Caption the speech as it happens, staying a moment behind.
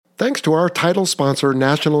thanks to our title sponsor,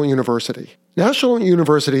 National University. National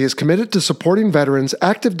University is committed to supporting veterans,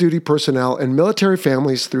 active duty personnel, and military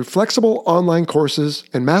families through flexible online courses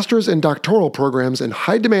and master's and doctoral programs in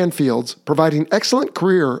high-demand fields, providing excellent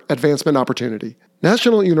career advancement opportunity.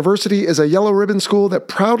 National University is a yellow ribbon school that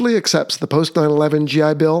proudly accepts the post-9/11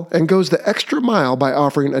 GI Bill and goes the extra mile by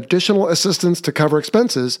offering additional assistance to cover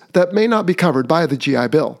expenses that may not be covered by the GI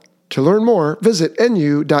Bill. To learn more, visit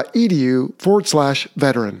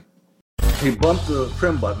nu.edu/veteran. He bumped the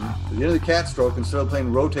trim button. At the end of the cat stroke, instead of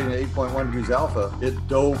playing rotating at 8.1 degrees alpha, it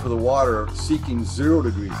dove for the water, seeking 0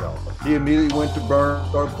 degrees alpha. He immediately went to burn,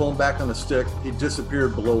 started pulling back on the stick. He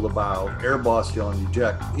disappeared below the bow. Air boss yelling,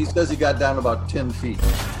 eject. He says he got down about 10 feet.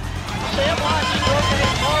 Stand by,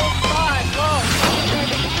 rotate, hold, 5, go.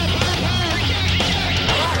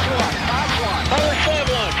 Another save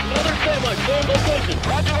line, same location.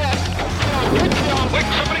 Roger that. Wait,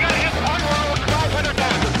 somebody got hit on road, 500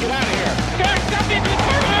 down. Let's get out of here. There's something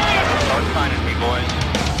Start signing me, boys.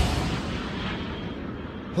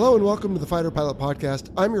 Hello and welcome to the Fighter Pilot Podcast.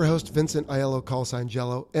 I'm your host, Vincent Aiello, callsign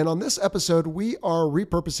Jello, and on this episode, we are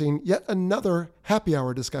repurposing yet another happy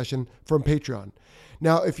hour discussion from Patreon.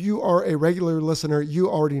 Now, if you are a regular listener, you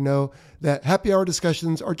already know that happy hour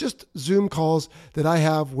discussions are just Zoom calls that I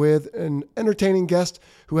have with an entertaining guest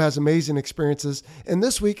who has amazing experiences, and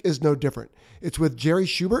this week is no different. It's with Jerry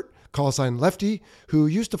Schubert, callsign Lefty, who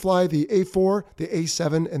used to fly the A4, the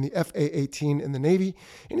A7, and the FA-18 in the Navy,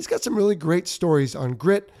 and he's got some really great stories on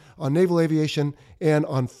grit, on naval aviation, and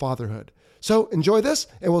on fatherhood. So enjoy this,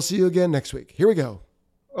 and we'll see you again next week. Here we go.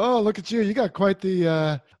 Oh, look at you. You got quite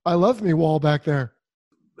the I love me wall back there.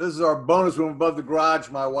 This is our bonus room above the garage.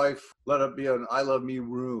 My wife let it be an I love me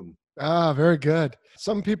room. Ah, very good.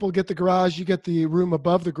 Some people get the garage. You get the room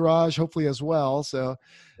above the garage, hopefully as well. So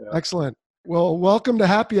yeah. Excellent. Well, welcome to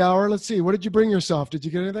happy hour. Let's see. What did you bring yourself? Did you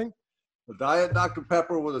get anything? A Diet Dr.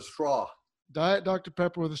 Pepper with a straw. Diet Dr.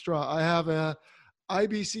 Pepper with a straw. I have a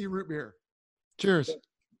IBC root beer. Cheers.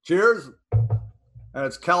 Cheers. And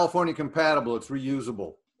it's California compatible. It's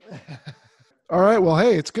reusable. All right. Well,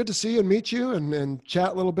 hey, it's good to see you and meet you and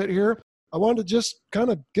chat a little bit here. I wanted to just kind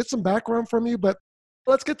of get some background from you, but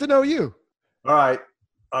let's get to know you. All right.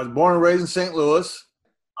 I was born and raised in St. Louis.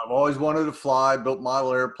 I've always wanted to fly, built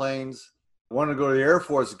model airplanes. I wanted to go to the Air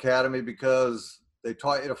Force Academy because they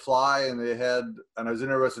taught you to fly, and I was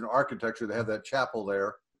interested in architecture. They have that chapel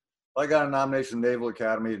there. I got a nomination in Naval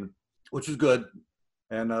Academy, which was good,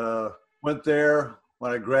 and went there.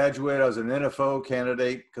 When I graduated, I was an NFO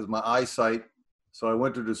candidate because of my eyesight. So I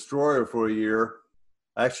went to destroyer for a year.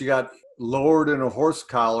 I actually got lowered in a horse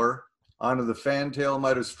collar onto the fantail of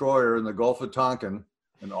my destroyer in the Gulf of Tonkin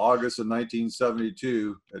in August of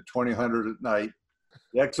 1972 at 2000 at night.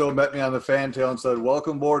 The XO met me on the fantail and said,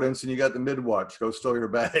 "Welcome aboard, Ensign. You got the midwatch. Go stow your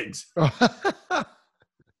bags." But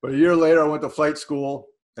a year later, I went to flight school,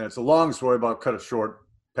 and it's a long story, but I'll cut it short.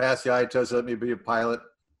 Passed the eye test, let me be a pilot.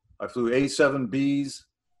 I flew A7Bs,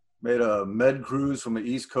 made a med cruise from the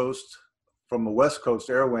East Coast, from the West Coast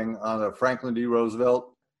Air Wing on the Franklin D.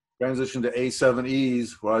 Roosevelt, transitioned to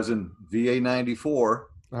A7Es, where I was in VA 94.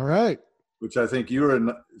 All right. Which I think you were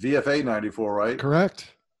in VFA 94, right?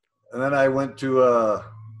 Correct. And then I went to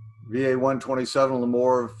VA 127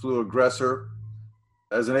 Lemoore, flew Aggressor.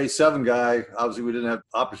 As an A7 guy, obviously we didn't have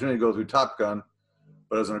opportunity to go through Top Gun,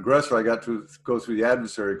 but as an Aggressor, I got to go through the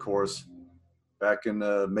adversary course back in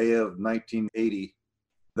May of 1980.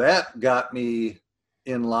 That got me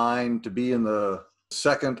in line to be in the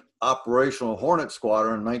 2nd Operational Hornet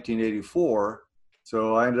Squadron in 1984.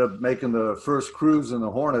 So I ended up making the first cruise in the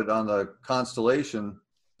Hornet on the Constellation,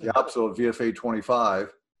 the opposite of VFA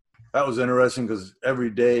 25. That was interesting because every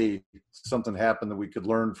day something happened that we could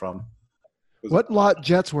learn from. What lot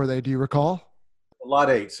jets were they? Do you recall? Lot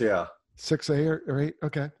 8s, yeah. 6A or 8?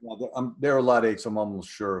 Okay. Yeah, they were lot 8s, I'm almost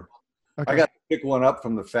sure. Okay. I got to pick one up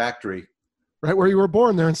from the factory. Right where you were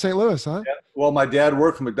born there in St. Louis, huh? Yeah. Well, my dad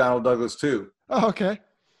worked for McDonnell Douglas too. Oh, okay.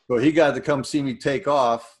 So he got to come see me take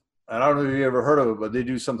off. And I don't know if you ever heard of it, but they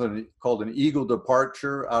do something called an Eagle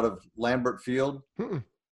departure out of Lambert Field. Mm-mm.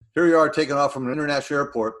 Here you are taking off from an international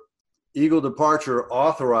airport. Eagle departure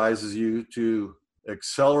authorizes you to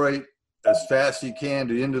accelerate as fast as you can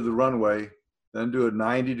to into the runway, then do a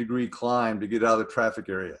 90-degree climb to get out of the traffic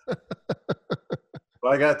area. So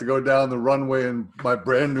I got to go down the runway in my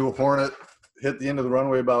brand new Hornet, hit the end of the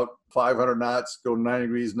runway about 500 knots, go 90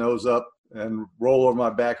 degrees nose up, and roll over my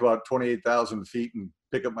back about 28,000 feet and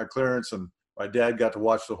pick up my clearance. And my dad got to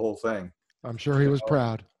watch the whole thing. I'm sure he was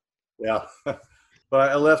proud. Yeah. But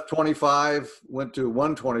I left 25, went to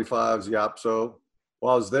 125 as the OPSO.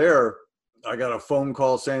 While I was there, I got a phone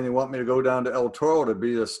call saying they want me to go down to El Toro to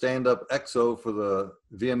be a stand-up XO for the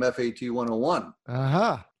VMF AT101.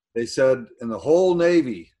 Uh-huh. They said in the whole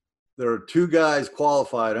Navy, there are 2 guys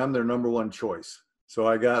qualified. I'm their number 1 choice. So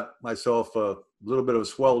I got myself a little bit of a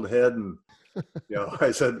swelled head, and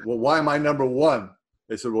I said, well, why am I number 1?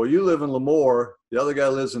 They said, well, you live in Lemoore. The other guy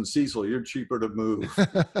lives in Cecil. You're cheaper to move.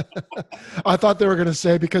 I thought they were going to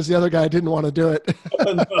say because the other guy didn't want to do it.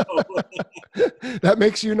 That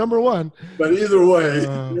makes you number 1. But either way,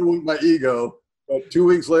 with my ego. But 2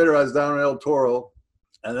 weeks later, I was down in El Toro.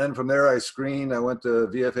 And then from there, I screened. I went to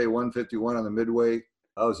VFA 151 on the Midway.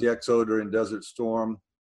 I was the XO during Desert Storm.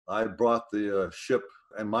 I brought the ship,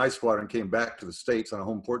 and my squadron came back to the States on a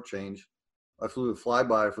home port change. I flew a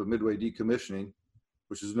flyby for Midway decommissioning,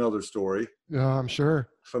 which is another story. Yeah, I'm sure.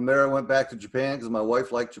 From there, I went back to Japan because my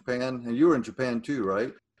wife liked Japan. And you were in Japan too,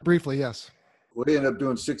 right? Briefly, yes. We ended up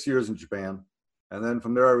doing 6 years in Japan. And then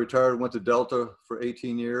from there, I retired, went to Delta for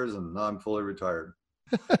 18 years, and now I'm fully retired.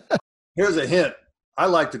 Here's a hint. I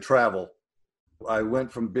like to travel. I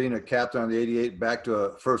went from being a captain on the 88 back to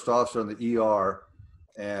a first officer on the ER.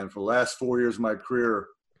 And for the last 4 years of my career,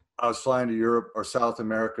 I was flying to Europe or South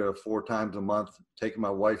America 4 times a month, taking my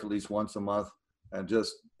wife at least once a month. And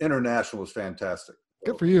just international was fantastic.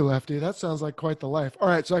 Good for you, Lefty. That sounds like quite the life. All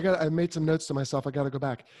right, so I made some notes to myself. I got to go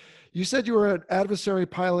back. You said you were an adversary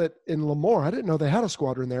pilot in Lemoore. I didn't know they had a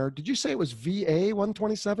squadron there. Did you say it was VA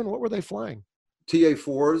 127? What were they flying?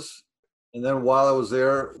 TA-4s. And then while I was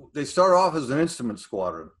there, they started off as an instrument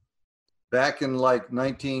squadron. Back in like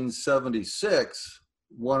 1976,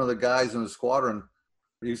 one of the guys in the squadron,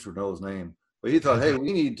 I used to know his name, but he thought, hey,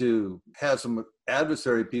 we need to have some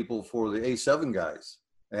adversary people for the A7 guys.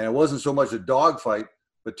 And it wasn't so much a dogfight,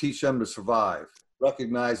 but teach them to survive,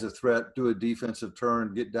 recognize a threat, do a defensive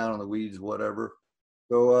turn, get down in the weeds, whatever.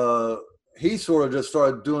 So he sort of just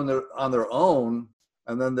started doing it on their own.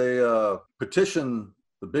 And then they petitioned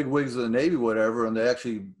the big wigs of the Navy, whatever, and they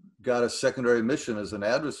actually got a secondary mission as an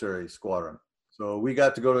adversary squadron. So we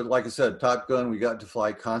got to go to, like I said, Top Gun. We got to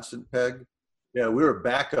fly Constant Peg. Yeah, we were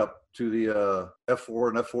backup to the F4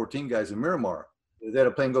 and F-14 guys in Miramar. They had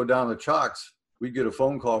a plane go down the chocks. We'd get a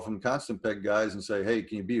phone call from Constant Peg guys and say, hey,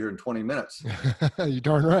 can you be here in 20 minutes? You're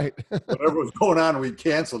darn right. Whatever was going on, we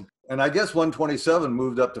canceled. And I guess 127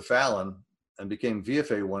 moved up to Fallon and became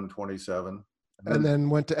VFA 127. And then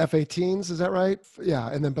went to F-18s, is that right?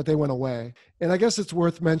 Yeah, but they went away. And I guess it's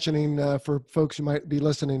worth mentioning for folks who might be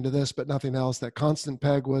listening to this, but nothing else, that Constant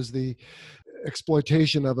Peg was the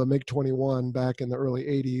exploitation of a MiG-21 back in the early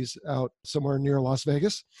 80s out somewhere near Las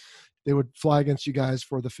Vegas. They would fly against you guys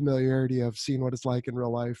for the familiarity of seeing what it's like in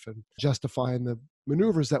real life and justifying the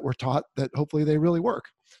maneuvers that were taught that hopefully they really work.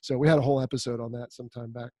 So we had a whole episode on that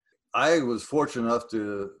sometime back. I was fortunate enough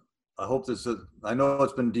to, I know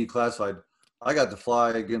it's been declassified. I got to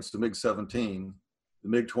fly against the MiG-17, the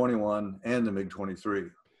MiG-21, and the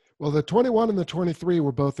MiG-23. Well, the 21 and the 23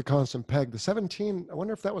 were both the Constant Peg. The 17, I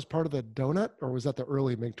wonder if that was part of the donut or was that the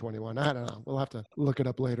early MiG-21? I don't know. We'll have to look it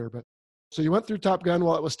up later. But so you went through Top Gun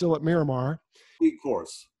while it was still at Miramar.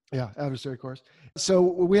 Course. Yeah, adversary course. So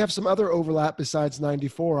we have some other overlap besides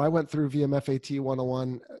 94. I went through VMF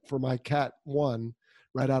AT101 for my Cat 1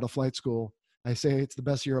 right out of flight school. I say it's the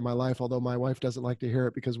best year of my life, although my wife doesn't like to hear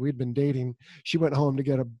it because we'd been dating. She went home to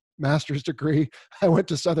get a master's degree. I went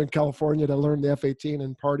to Southern California to learn the F-18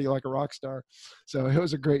 and party like a rock star. So it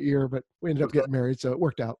was a great year, but we ended up getting married, so it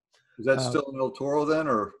worked out. Is that still in El Toro then,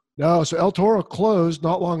 or? No, so El Toro closed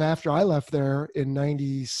not long after I left there in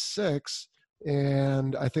 96,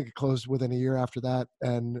 and I think it closed within a year after that.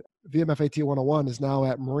 And VMF AT101 is now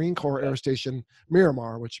at Marine Corps Air Station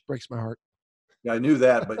Miramar, which breaks my heart. Yeah, I knew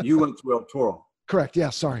that, but you went to El Toro. Correct. Yeah,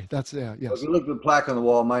 sorry. Yes. If you look at the plaque on the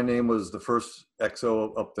wall, my name was the first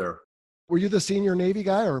XO up there. Were you the senior Navy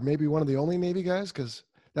guy or maybe one of the only Navy guys? Because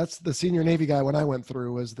that's the senior Navy guy when I went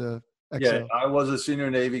through was the XO. Yeah, I was a senior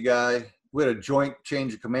Navy guy. We had a joint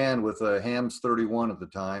change of command with Hams 31 at the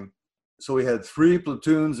time. So we had 3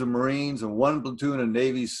 platoons of Marines and 1 platoon of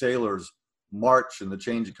Navy sailors march in the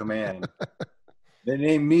change of command. They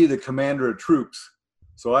named me the commander of troops.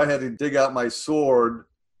 So I had to dig out my sword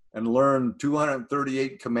and learn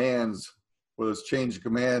 238 commands for this change of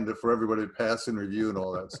command for everybody to pass in review and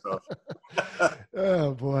all that stuff.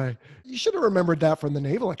 Oh, boy. You should have remembered that from the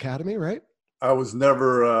Naval Academy, right? I was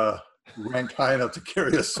never ranked high enough to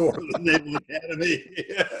carry a sword in the Naval Academy.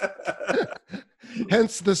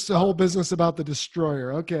 Hence this whole business about the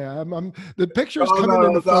destroyer. Okay, the picture's coming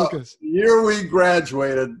into focus. The year we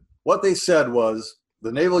graduated, what they said was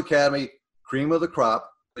the Naval Academy, cream of the crop.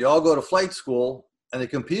 They all go to flight school and they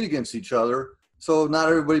compete against each other. So not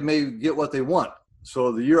everybody may get what they want.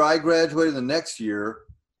 So the year I graduated, the next year,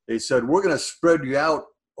 they said, we're going to spread you out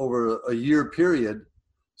over a year period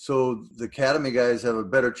so the academy guys have a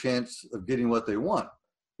better chance of getting what they want.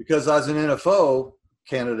 Because I was an NFO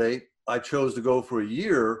candidate, I chose to go for a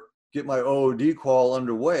year, get my OOD qual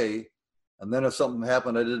underway, and then if something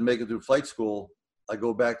happened, I didn't make it through flight school, I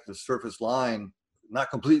go back to the surface line, not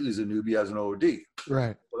completely as a newbie, as an OOD.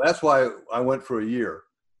 Right. So that's why I went for a year.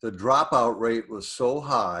 The dropout rate was so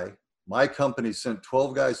high. My company sent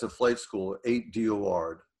 12 guys to flight school, 8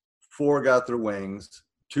 DOR'd, 4 got their wings,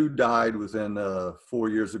 2 died within 4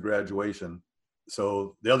 years of graduation.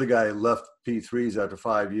 So the other guy left P3s after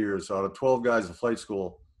 5 years. So out of 12 guys in flight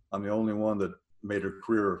school, I'm the only one that made a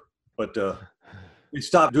career. But we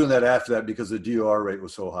stopped doing that after that because the DOR rate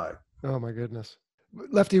was so high. Oh my goodness.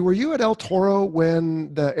 Lefty, were you at El Toro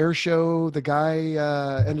when the air show, the guy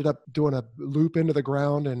ended up doing a loop into the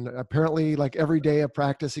ground, and apparently like every day of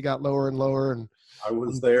practice, he got lower and lower? And I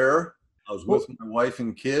was there. I was with my wife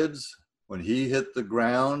and kids. When he hit the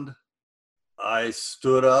ground, I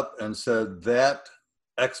stood up and said, that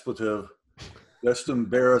expletive just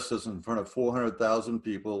embarrassed us in front of 400,000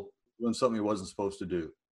 people doing something he wasn't supposed to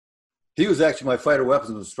do. He was actually my fighter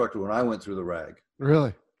weapons instructor when I went through the RAG.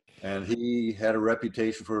 Really? And he had a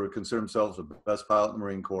reputation for considering himself the best pilot in the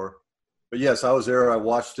Marine Corps. But yes, I was there. I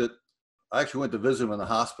watched it. I actually went to visit him in the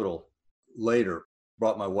hospital later,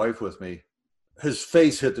 brought my wife with me. His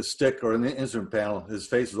face hit the stick or in the instrument panel. His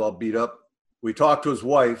face was all beat up. We talked to his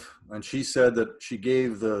wife, and she said that she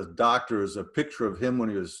gave the doctors a picture of him when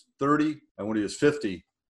he was 30 and when he was 50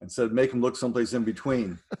 and said, make him look someplace in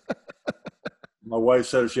between. My wife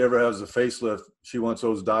said if she ever has a facelift, she wants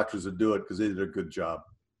those doctors to do it because they did a good job.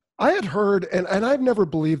 I had heard, and I've never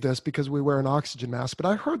believed this because we wear an oxygen mask, but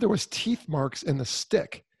I heard there was teeth marks in the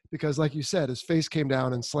stick because, like you said, his face came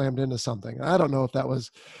down and slammed into something. I don't know if that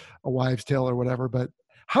was a wives' tale or whatever, but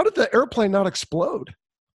how did the airplane not explode?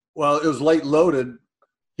 Well, it was late loaded.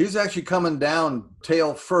 He was actually coming down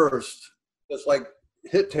tail first, just like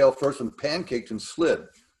hit tail first and pancaked and slid.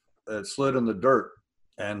 It slid in the dirt.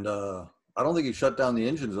 And I don't think he shut down the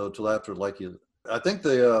engines, though, till after, I think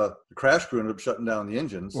the crash crew ended up shutting down the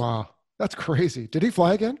engines. Wow. That's crazy. Did he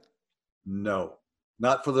fly again? No,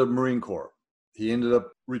 not for the Marine Corps. He ended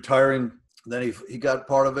up retiring. Then he got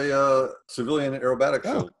part of a civilian aerobatic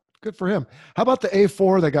show. Good for him. How about the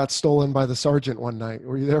A4 that got stolen by the sergeant one night?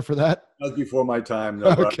 Were you there for that? That was before my time. No,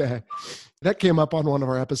 okay. That came up on one of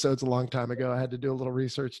our episodes a long time ago. I had to do a little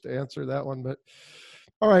research to answer that one. But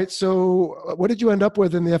all right. So what did you end up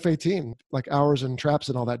with in the F-18? Like hours and traps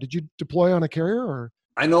and all that. Did you deploy on a carrier or?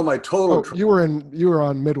 I know my total. You were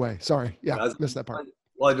on Midway. Sorry. Yeah, missed that part.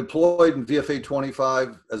 Well, I deployed in VFA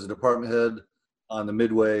 25 as a department head on the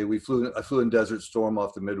Midway. I flew in Desert Storm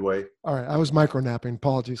off the Midway. All right. I was micronapping.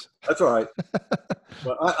 Apologies. That's all right.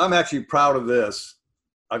 But I'm actually proud of this.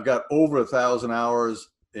 I've got over 1,000 hours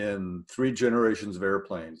in 3 generations of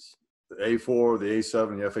airplanes. The A4, the A7,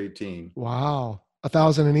 and the F-18. Wow.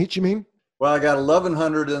 1,000 in each, you mean? Well, I got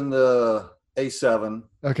 1,100 in the A7.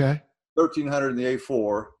 Okay. 1,300 in the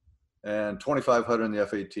A4 and 2,500 in the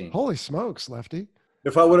F-18. Holy smokes, Lefty.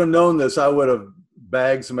 If I would have known this, I would have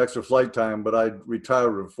bagged some extra flight time, but I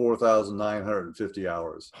retired with 4,950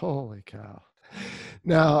 hours. Holy cow.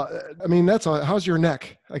 Now, I mean, how's your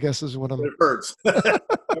neck, I guess is what I'm. It hurts.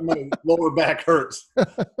 My lower back hurts. I've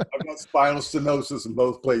got spinal stenosis in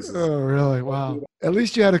both places. Oh, really? Wow. At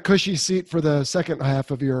least you had a cushy seat for the second half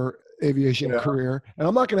of your aviation career. And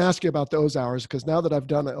I'm not going to ask you about those hours because now that I've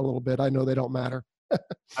done it a little bit, I know they don't matter.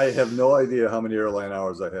 I have no idea how many airline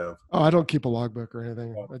hours I have. Oh, I don't keep a logbook or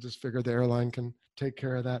anything. I just figured the airline can take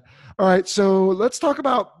care of that. All right. So let's talk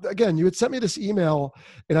about, again, you had sent me this email,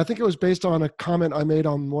 and I think it was based on a comment I made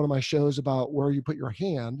on one of my shows about where you put your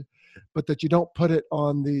hand, but that you don't put it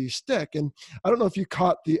on the stick. And I don't know if you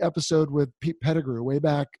caught the episode with Pete Pettigrew way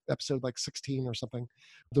back, episode like 16 or something,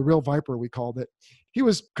 the Real Viper, we called it. He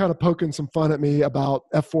was kind of poking some fun at me about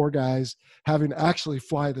F4 guys having to actually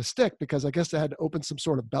fly the stick because I guess they had to open some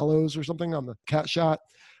sort of bellows or something on the cat shot.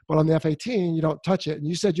 But on the F-18, you don't touch it. And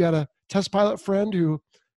you said you had a test pilot friend who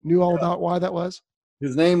knew all about why that was?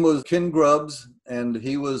 His name was Ken Grubbs, and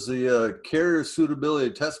he was the carrier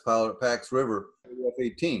suitability test pilot at Pax River,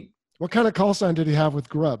 F-18. What kind of call sign did he have with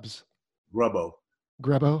Grubbs? Grubbo.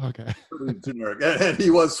 Grubbo? Okay. Generic. And he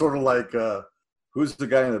was sort of like, who's the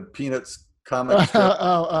guy in the Peanuts comic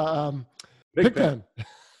strip? Pigpen.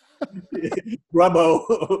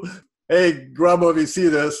 Grubbo. Hey, Grubbo, if you see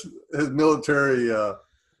this, his military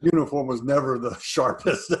uniform was never the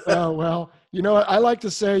sharpest. Oh, well, you know what? I like to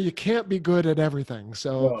say you can't be good at everything.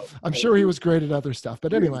 So I'm sure he was great at other stuff.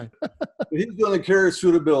 But anyway. He was doing the carrier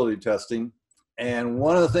suitability testing. And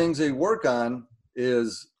one of the things they work on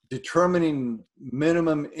is determining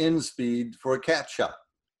minimum end speed for a cat shot.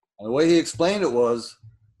 And the way he explained it was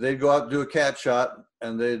they'd go out and do a cat shot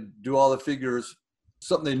and they'd do all the figures,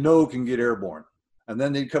 something they know can get airborne. And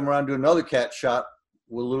then they'd come around and do another cat shot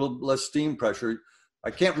with a little less steam pressure. I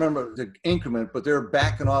can't remember the increment, but they're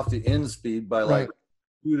backing off the end speed by like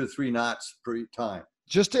 2 to 3 knots per time.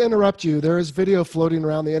 Just to interrupt you, there is video floating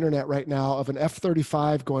around the internet right now of an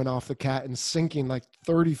F-35 going off the cat and sinking like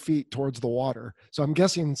 30 feet towards the water. So I'm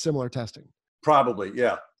guessing similar testing. Probably,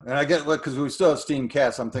 yeah. And I get, because we still have steam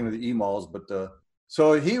cats, I'm thinking of the EMALs, but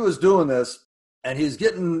so he was doing this and he's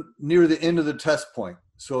getting near the end of the test point.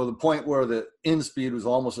 So the point where the end speed was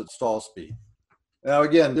almost at stall speed. Now,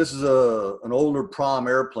 again, this is an older prom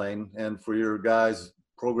airplane. And for your guys,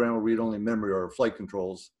 program or read-only memory or flight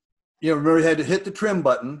controls, you know, remember you had to hit the trim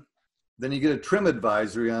button, then you get a trim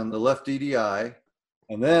advisory on the left DDI,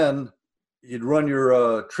 and then you'd run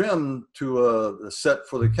your trim to a set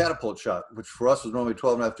for the catapult shot, which for us was normally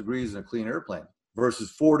 12.5 degrees in a clean airplane versus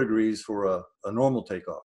 4 degrees for a normal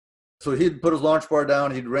takeoff. So he'd put his launch bar down,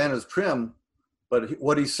 he'd ran his trim, but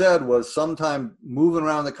what he said was sometime moving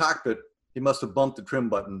around the cockpit, he must have bumped the trim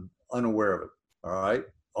button unaware of it, all right?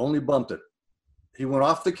 Only bumped it. He went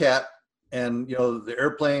off the cat, and, you know, the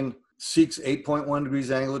airplane seeks 8.1 degrees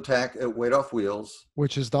angle of attack at weight off wheels.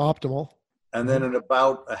 Which is the optimal. And then in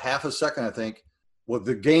about a half a second, I think, well,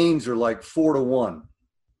 the gains are like 4 to 1.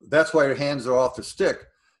 That's why your hands are off the stick,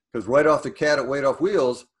 because right off the cat at weight off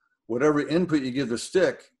wheels, whatever input you give the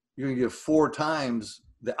stick, you're going to give 4 times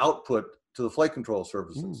the output to the flight control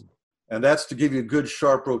surfaces. And that's to give you a good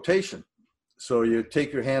sharp rotation. So you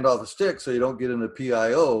take your hand off the stick so you don't get into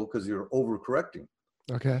PIO because you're overcorrecting.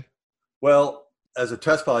 Okay. Well, as a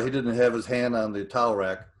test pilot, he didn't have his hand on the towel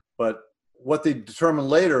rack, but what they determined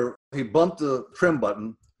later, he bumped the trim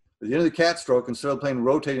button. At the end of the cat stroke, instead of the plane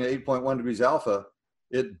rotating at 8.1 degrees alpha,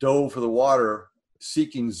 it dove for the water,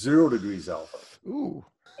 seeking 0 degrees alpha. Ooh.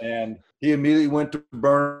 And he immediately went to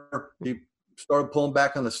burner. He started pulling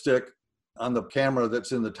back on the stick on the camera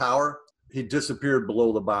that's in the tower. He disappeared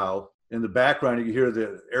below the bow. In the background, you could hear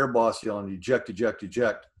the air boss yelling, eject, eject,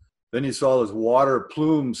 eject. Then you saw this water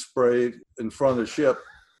plume spray in front of the ship.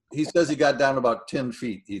 He says he got down about 10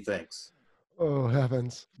 feet, he thinks. Oh,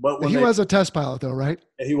 heavens. But he was a test pilot, though, right?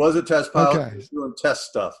 He was a test pilot. Okay. He was doing test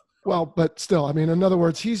stuff. Well, but still, I mean, in other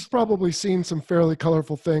words, he's probably seen some fairly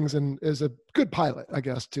colorful things and is a good pilot, I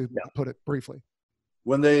guess, to put it briefly.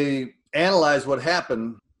 When they analyzed what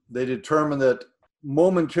happened, they determined that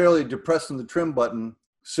momentarily depressing the trim button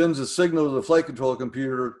sends a signal to the flight control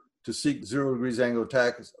computer to seek 0 degrees angle of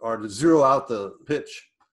attack or to zero out the pitch,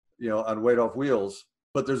 you know, on weight off wheels,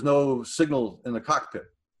 but there's no signal in the cockpit.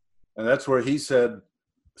 And that's where he said,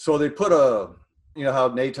 so they put you know how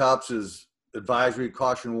NATOPS is advisory,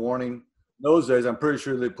 caution, warning. In those days, I'm pretty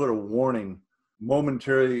sure they put a warning,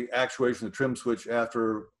 momentary actuation of the trim switch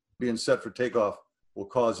after being set for takeoff will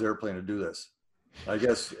cause the airplane to do this. I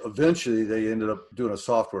guess eventually they ended up doing a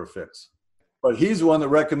software fix. But he's the one that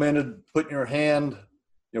recommended putting your hand,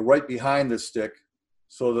 you know, right behind the stick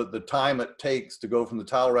so that the time it takes to go from the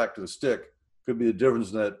towel rack to the stick could be the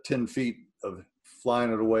difference in that 10 feet of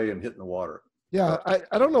flying it away and hitting the water. Yeah,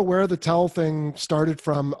 I don't know where the towel thing started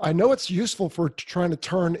from. I know it's useful for trying to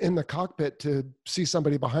turn in the cockpit to see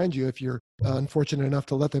somebody behind you if you're unfortunate enough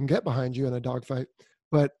to let them get behind you in a dogfight.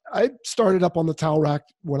 But I started up on the towel rack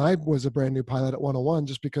when I was a brand new pilot at 101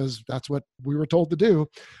 just because that's what we were told to do.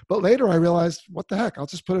 But later I realized, what the heck, I'll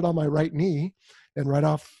just put it on my right knee and right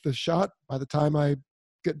off the shot, by the time I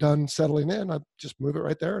get done settling in, I just move it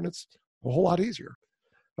right there and it's a whole lot easier.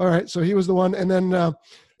 All right, so he was the one. And then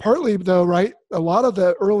partly though, right, a lot of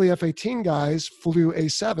the early F-18 guys flew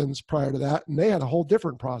A7s prior to that, and they had a whole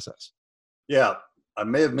different process. Yeah, I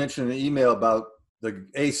may have mentioned in the email about the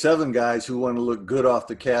A7 guys who want to look good off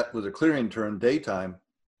the cat with a clearing turn daytime.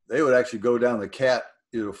 They would actually go down the cat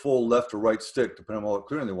either full left or right stick, depending on what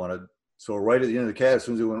clearing they wanted. So right at the end of the cat, as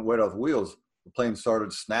soon as they went right off the wheels, the plane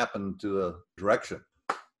started snapping to the direction.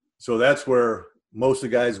 So that's where most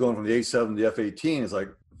of the guys going from the A7 to the F-18 is like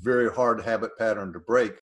very hard habit pattern to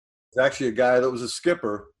break. It's actually a guy that was a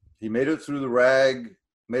skipper. He made it through the RAG,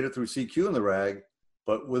 made it through CQ in the RAG,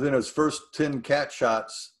 but within his first 10 cat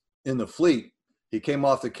shots in the fleet, he came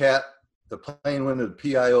off the cat, the plane went into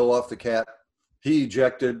PIO off the cat, he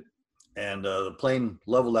ejected, and the plane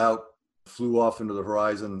leveled out, flew off into the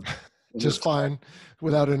horizon. Just fine,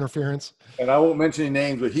 without interference. And I won't mention any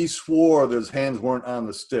names, but he swore that his hands weren't on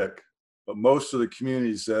the stick. But most of the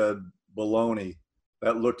community said, baloney.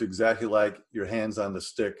 That looked exactly like your hands on the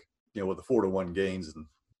stick, you know, with the 4 to 1 gains. And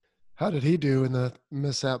how did he do in the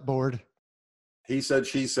mishap board? He said,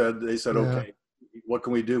 she said, they said, Yeah. okay, what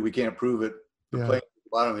can we do? We can't prove it. The Yeah. plane was at the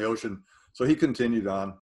bottom of the ocean. So he continued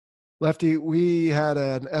on. Lefty, we had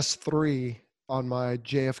an S3 on my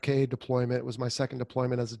JFK deployment. It was my second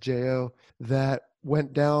deployment as a JO that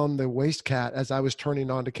went down the waste cat as I was turning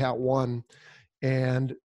on to Cat 1.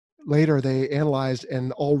 And later they analyzed,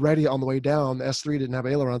 and already on the way down, the S3 didn't have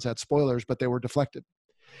ailerons, had spoilers, but they were deflected.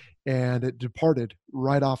 And it departed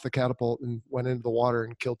right off the catapult and went into the water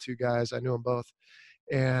and killed 2 guys. I knew them both.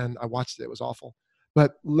 And I watched it. It was awful.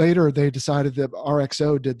 But later they decided that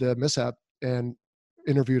RXO did the mishap and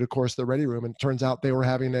interviewed, of course, the ready room. And it turns out they were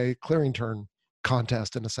having a clearing turn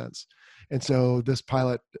contest in a sense. And so this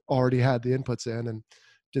pilot already had the inputs in and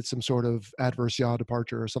did some sort of adverse yaw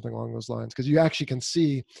departure or something along those lines. Because you actually can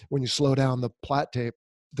see when you slow down the plat tape,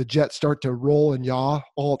 the jets start to roll and yaw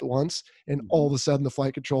all at once. And all of a sudden the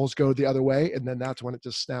flight controls go the other way. And then that's when it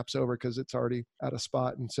just snaps over because it's already out of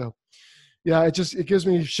spot. And so, yeah, it gives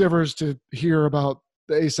me shivers to hear about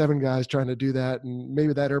the A7 guys trying to do that. And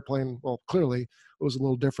maybe that airplane, well, clearly it was a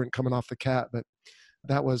little different coming off the cat, but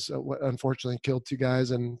that was what unfortunately killed 2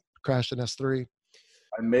 guys and crashed an S3.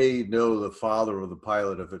 I may know the father of the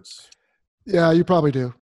pilot if it's. Yeah, you probably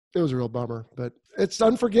do. It was a real bummer, but it's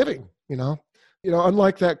unforgiving,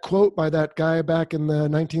 unlike that quote by that guy back in the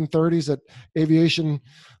 1930s that aviation,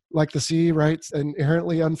 like the sea, right,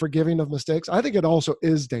 inherently unforgiving of mistakes. I think it also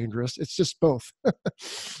is dangerous. It's just both.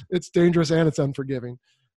 It's dangerous and it's unforgiving.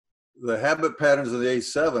 The habit patterns of the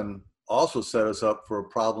A7 also set us up for a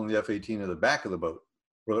problem in the F-18 at the back of the boat,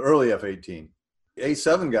 or the early F-18. The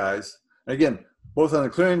A7 guys, again, both on the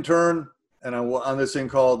clearing turn and on this thing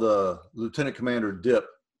called the Lieutenant Commander dip.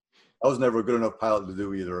 I was never a good enough pilot to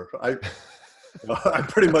do either. I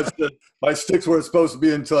pretty much did my sticks where it's supposed to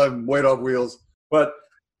be until I'm weight off wheels. But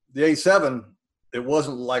the A7, it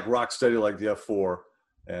wasn't like rock steady like the F4.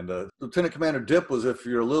 And Lieutenant Commander dip was if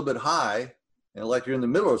you're a little bit high and like you're in the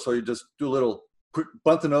middle, so you just do a little quick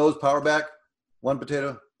bunt the nose, power back, 1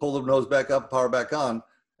 potato, pull the nose back up, power back on,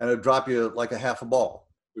 and it'll drop you like a half a ball.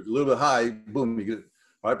 If you're a little bit high, boom, you get it.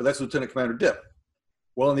 All right, but that's Lieutenant Commander dip.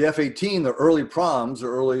 Well, in the F-18, the early proms, the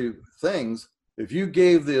early things, if you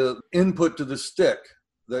gave the input to the stick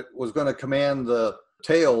that was going to command the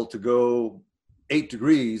tail to go 8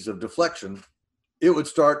 degrees of deflection, it would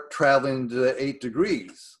start traveling to 8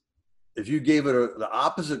 degrees. If you gave it the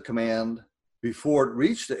opposite command before it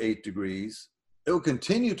reached the 8 degrees, it will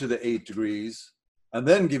continue to the 8 degrees and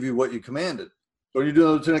then give you what you commanded. So when you're doing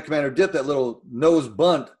a Lieutenant Commander dip, that little nose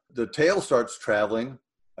bunt, the tail starts traveling,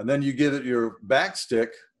 and then you give it your back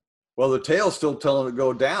stick. Well, the tail's still telling it to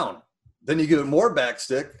go down. Then you give it more back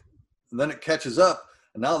stick, and then it catches up,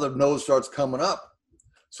 and now the nose starts coming up.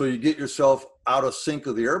 So you get yourself out of sync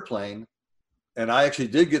of the airplane. And I actually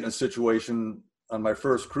did get in a situation on my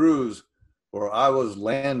first cruise where I was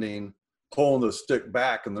landing, pulling the stick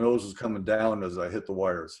back, and the nose was coming down as I hit the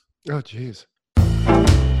wires. Oh, geez.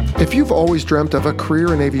 If you've always dreamt of a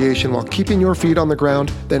career in aviation while keeping your feet on the ground,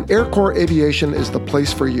 then Air Corps Aviation is the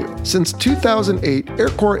place for you. Since 2008, Air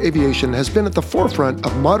Corps Aviation has been at the forefront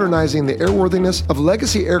of modernizing the airworthiness of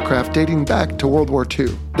legacy aircraft dating back to World War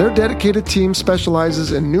II. Their dedicated team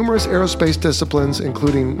specializes in numerous aerospace disciplines,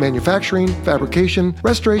 including manufacturing, fabrication,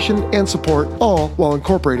 restoration, and support, all while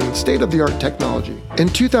incorporating state-of-the-art technology. In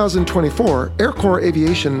 2024, Air Corps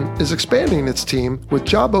Aviation is expanding its team with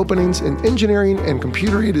job openings in engineering and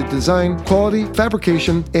computer-aided design, quality,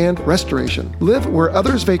 fabrication, and restoration. Live where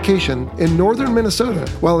others vacation in northern Minnesota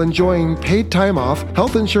while enjoying paid time off,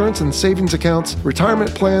 health insurance and savings accounts,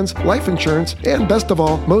 retirement plans, life insurance, and best of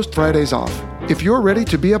all, most Fridays off. If you're ready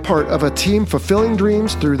to be a part of a team fulfilling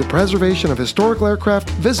dreams through the preservation of historical aircraft,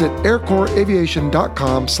 visit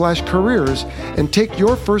aircorpsaviation.com/careers and take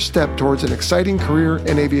your first step towards an exciting career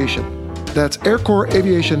in aviation. That's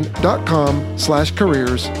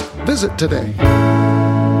aircorpsaviation.com/careers. Visit today.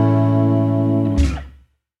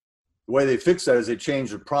 The way they fix that is they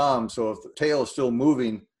change the prom. So if the tail is still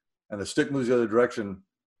moving and the stick moves the other direction,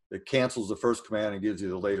 it cancels the first command and gives you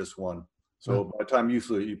the latest one. So by the time you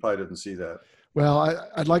flew, you probably didn't see that. Well,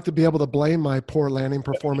 I'd like to be able to blame my poor landing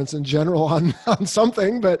performance in general on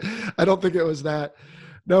something, but I don't think it was that.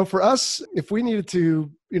 No, for us, if we needed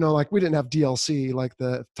to, like we didn't have DLC like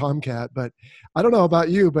the Tomcat, but I don't know about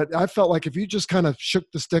you, but I felt like if you just kind of shook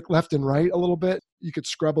the stick left and right a little bit, you could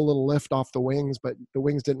scrub a little lift off the wings, but the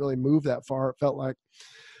wings didn't really move that far, it felt like.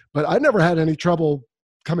 But I never had any trouble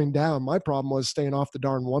coming down. My problem was staying off the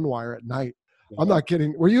darn one wire at night. I'm not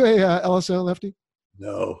kidding. Were you a LSO, Lefty?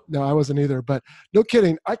 No, I wasn't either, but no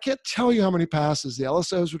kidding. I can't tell you how many passes the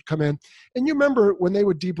LSOs would come in. And you remember when they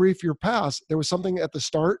would debrief your pass, there was something at the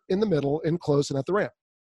start, in the middle, in close, and at the ramp.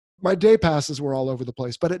 my day passes were all over the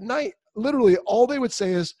place. But at night, literally all they would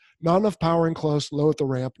say is not enough power in close, low at the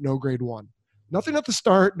ramp, no grade 1. Nothing at the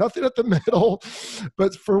start, nothing at the middle.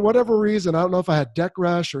 But for whatever reason, I don't know if I had deck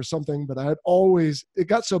rush or something, but it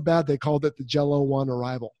got so bad they called it the Jello 1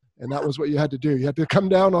 arrival. And that was what you had to do. You had to come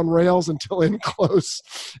down on rails until in close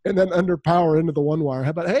and then under power into the one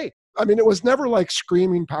wire. But hey, I mean, it was never like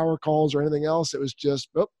screaming power calls or anything else. It was just,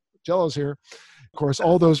 oh, Jello's here. Of course,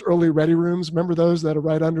 all those early ready rooms, remember those that are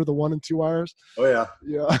right under the 1 and 2 wires? Oh, yeah.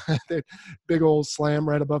 Yeah, they big old slam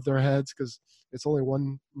right above their heads because it's only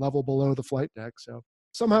one level below the flight deck. So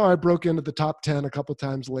somehow I broke into the top 10 a couple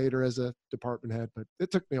times later as a department head, but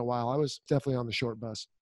it took me a while. I was definitely on the short bus.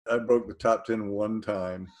 I broke the top 10 one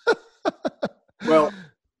time. Well,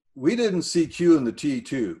 we didn't CQ in the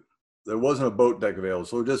T2. There wasn't a boat deck available,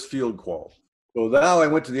 so just field qual. So now I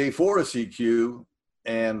went to the A4 to CQ,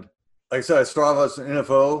 and like I said, I started off as an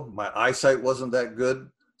NFO. My eyesight wasn't that good,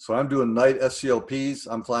 so I'm doing night SCLPs.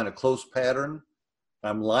 I'm flying a close pattern.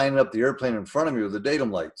 I'm lining up the airplane in front of me with the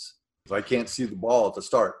datum lights, so I can't see the ball at the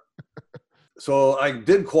start. So I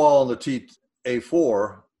did qual on the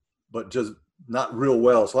A4, but just not real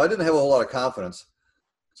well. So I didn't have a whole lot of confidence.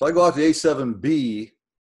 So I go out to A7B,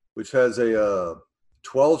 which has a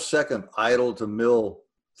 12-second idle to mill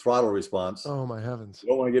throttle response. Oh, my heavens. You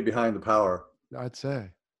don't want to get behind the power. I'd say.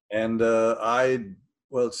 And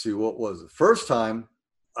let's see, what was it? First time,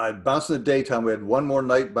 I bounced in the daytime. We had one more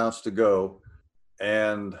night bounce to go.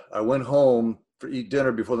 And I went home to eat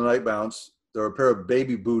dinner before the night bounce. There were a pair of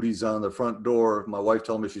baby booties on the front door. My wife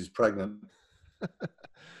told me she's pregnant.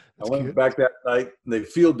 I went cute. back that night, and they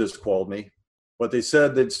field disqualified me. But they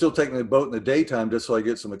said they'd still take me to the boat in the daytime just so I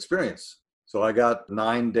get some experience. So I got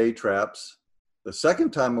 9 day traps. The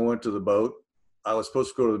second time I went to the boat, I was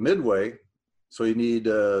supposed to go to the midway. So you need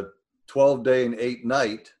a 12 day and 8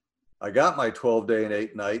 night. I got my 12 day and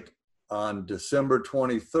 8 night on December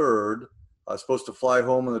 23rd. I was supposed to fly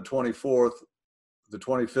home on the 24th, the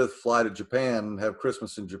 25th fly to Japan and have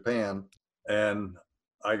Christmas in Japan. And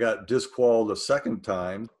I got disqualified the second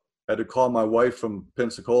time. I had to call my wife from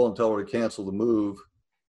Pensacola and tell her to cancel the move.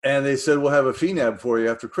 And they said, we'll have a FNAB for you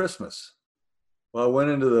after Christmas. Well, I went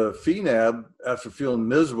into the FNAB after feeling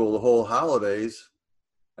miserable the whole holidays.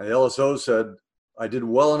 And the LSO said, I did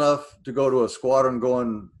well enough to go to a squadron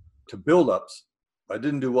going to buildups. I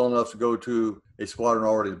didn't do well enough to go to a squadron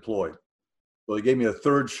already deployed. So they gave me a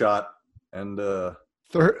third shot. And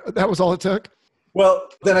Third, that was all it took? well,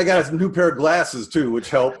 then I got a new pair of glasses too, which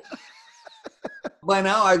helped. By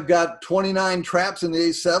now I've got 29 traps in the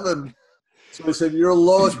A7. So they said, your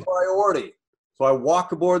lowest priority. So I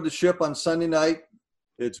walk aboard the ship on Sunday night.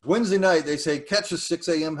 It's Wednesday night. They say, catch a 6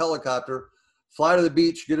 a.m. helicopter, fly to the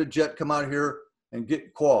beach, get a jet, come out here and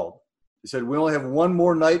get qualled. They said, we only have one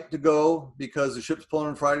more night to go because the ship's pulling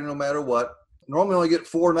on Friday no matter what. Normally only get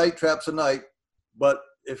 4 night traps a night, but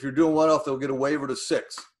if you're doing one off, they'll get a waiver to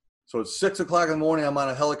 6. So it's 6 o'clock in the morning. I'm on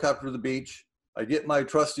a helicopter to the beach. I get my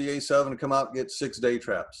trusty A7 and come out and get 6 day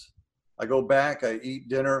traps. I go back, I eat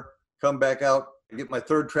dinner, come back out, I get my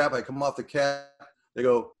third trap. I come off the cap. They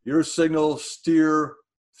go, your signal, steer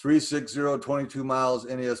 360, 22 miles,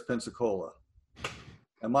 NES Pensacola.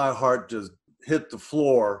 And my heart just hit the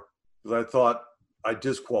floor because I thought I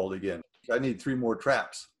disqualified again. I need 3 more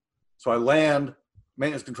traps. So I land.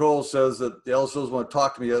 Maintenance control says that the LSOs want to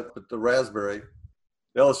talk to me up at the Raspberry.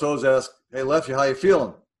 The LSOs ask, hey, Lefty, how you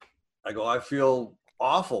feeling? I go, I feel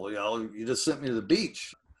awful. You know, you just sent me to the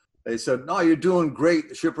beach. They said, no, you're doing great.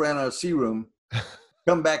 The ship ran out of sea room.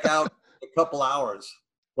 Come back out in a couple hours.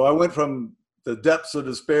 So I went from the depths of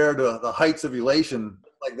despair to the heights of elation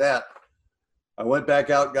like that. I went back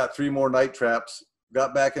out, got 3 more night traps,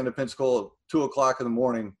 got back into Pensacola at 2 o'clock in the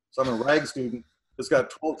morning. So I'm a RAG student. Just got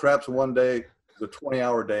 12 traps in one day. It's a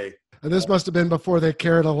 20-hour day. And this must have been before they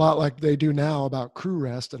cared a lot like they do now about crew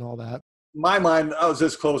rest and all that. In my mind, I was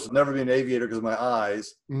this close to never being an aviator because of my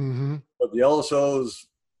eyes. Mm-hmm. But the LSOs,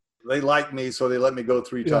 they liked me, so they let me go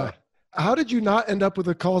 3 times. How did you not end up with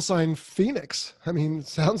a call sign Phoenix? I mean, it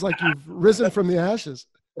sounds like you've risen from the ashes.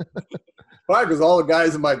 Probably because all the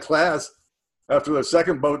guys in my class, after the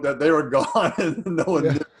second boat, that they were gone and no one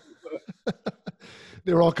knew.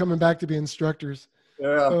 They were all coming back to be instructors.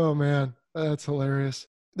 Yeah. Oh, man. That's hilarious.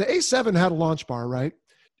 The A7 had a launch bar, right?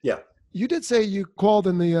 Yeah. You did say you qualled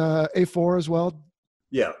in the A4 as well?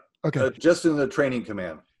 Yeah. Okay. Just in the training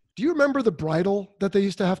command. Do you remember the bridle that they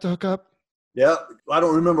used to have to hook up? Yeah. I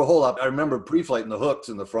don't remember a whole lot. I remember pre-flight and the hooks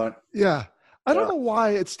in the front. Yeah. I don't know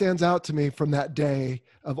why it stands out to me from that day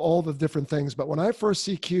of all the different things, but when I first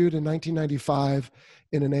CQ'd in 1995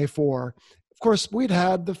 in an A4, course, we'd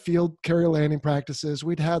had the field carrier landing practices,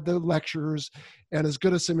 we'd had the lectures, and as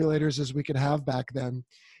good a simulators as we could have back then.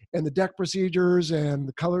 And the deck procedures and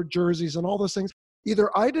the colored jerseys and all those things.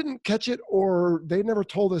 Either I didn't catch it or they never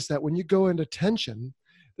told us that when you go into tension,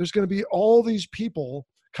 there's going to be all these people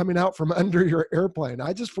coming out from under your airplane.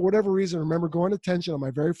 I just, for whatever reason, remember going to tension on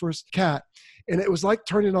my very first cat, and it was like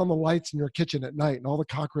turning on the lights in your kitchen at night and all the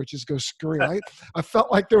cockroaches go scurrying. I felt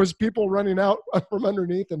like there was people running out from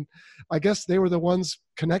underneath, and I guess they were the ones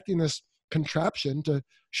connecting this contraption to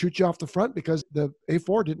shoot you off the front because the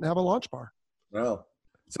A4 didn't have a launch bar. Well,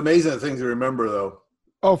 it's amazing the things you remember, though.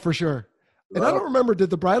 Oh, for sure. And I don't remember, did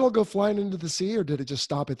the bridle go flying into the sea or did it just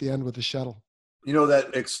stop at the end with the shuttle? You know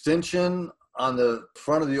that extension on the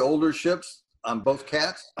front of the older ships on both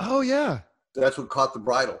cats? Oh, yeah. That's what caught the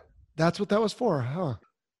bridle. That's what that was for, huh?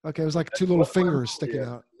 Okay, it was like two little fingers sticking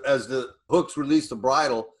out. As the hooks released the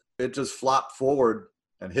bridle, it just flopped forward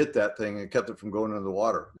and hit that thing and kept it from going into the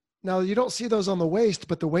water. Now, you don't see those on the waist,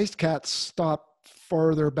 but the waist cats stop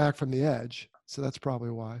farther back from the edge. So that's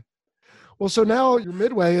probably why. Well, so now your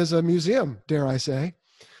Midway is a museum, dare I say.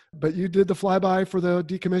 But you did the flyby for the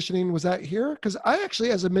decommissioning. Was that here? Because I actually,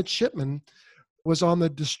 as a midshipman, was on the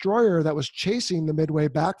destroyer that was chasing the Midway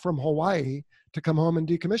back from Hawaii to come home and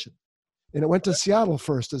decommission. And it went to Seattle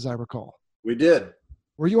first, as I recall. We did.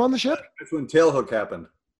 Were you on the ship? That's when Tailhook happened.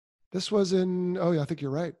 This was in, oh yeah, I think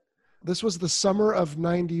you're right. This was the summer of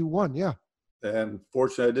 91, yeah. And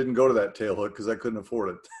fortunately, I didn't go to that Tailhook because I couldn't afford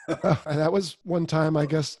it. And that was one time, I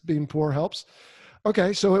guess, being poor helps.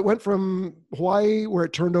 Okay, so it went from Hawaii, where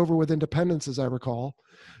it turned over with Independence, as I recall,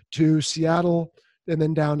 to Seattle, and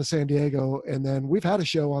then down to San Diego. And then we've had a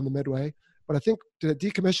show on the Midway, but I think did it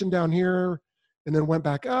decommission down here and then went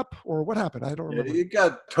back up, or what happened? I don't remember. It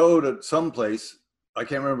got towed at some place. I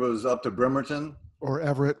can't remember if it was up to Bremerton. Or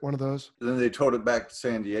Everett, one of those. And then they towed it back to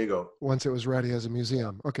San Diego. Once it was ready as a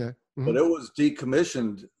museum. Okay. Mm-hmm. But it was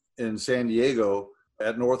decommissioned in San Diego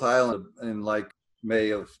at North Island in like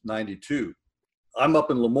May of 92. I'm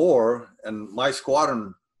up in Lemoore, and my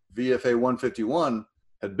squadron, VFA 151,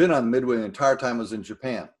 had been on the Midway the entire time I was in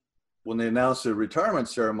Japan. When they announced the retirement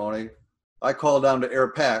ceremony, I called down to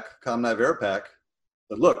Comnav Airpac,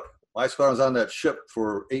 said, look, my squadron was on that ship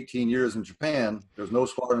for 18 years in Japan. There's no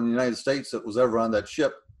squadron in the United States that was ever on that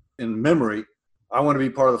ship in memory. I want to be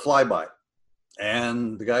part of the flyby.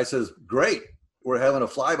 And the guy says, great, we're having a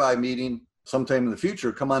flyby meeting sometime in the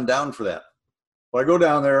future. Come on down for that. Well, I go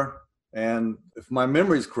down there, and if my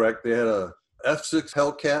memory is correct, they had a F6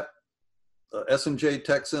 Hellcat, a S&J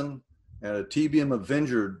Texan, and a TBM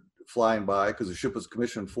Avenger flying by because the ship was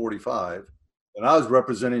commissioned 45. And I was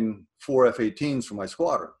representing 4 F-18s for my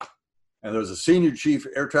squadron. And there was a senior chief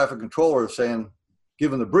air traffic controller saying,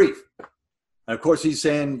 give him the brief. And of course, he's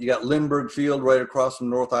saying, you got Lindbergh Field right across from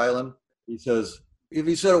North Island. He says, if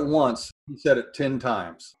he said it once, he said it 10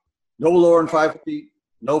 times. No lower than 5 feet,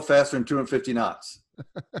 no faster than 250 knots.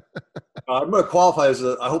 I'm going to qualify as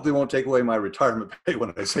I hope they won't take away my retirement pay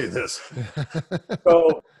when I say this.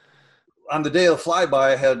 So on the day of the flyby,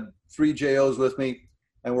 I had 3 JOs with me,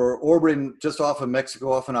 and we're orbiting just off of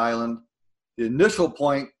Mexico, off an island. The initial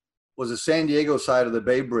point was the San Diego side of the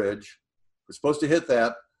Bay Bridge. We're supposed to hit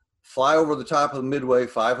that, fly over the top of the Midway,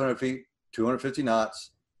 500 feet, 250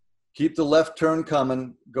 knots, keep the left turn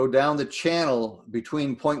coming, go down the channel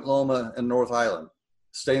between Point Loma and North Island,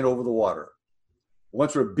 staying over the water.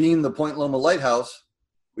 Once we're beamed the Point Loma Lighthouse,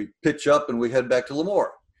 we pitch up and we head back to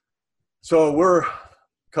Lemoore. So we're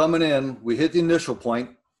coming in, we hit the initial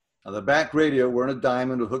point. On the back radio, we're in a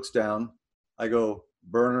diamond with hooks down. I go,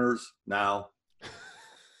 burners now.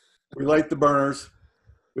 We light the burners.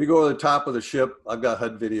 We go to the top of the ship. I've got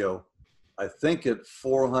HUD video. I think at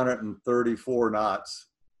 434 knots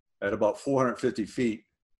at about 450 feet,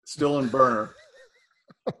 still in burner.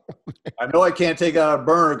 I know I can't take out a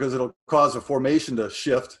burner because it'll cause the formation to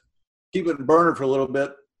shift. Keep it in burner for a little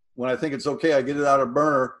bit. When I think it's okay, I get it out of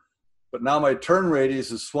burner. But now my turn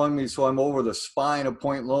radius has swung me, so I'm over the spine of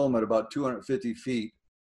Point Loma at about 250 feet.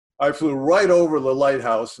 I flew right over the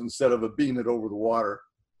lighthouse instead of beaming it over the water.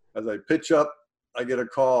 As I pitch up, I get a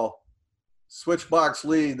call. Switchbox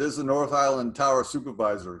lead, this is the North Island Tower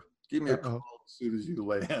Supervisor. Give me a call as soon as you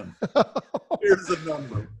land. Here's the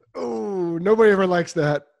number. Oh, nobody ever likes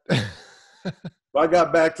that. I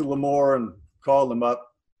got back to Lemoore and called him up,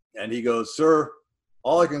 and he goes, sir,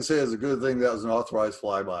 all I can say is a good thing that was an authorized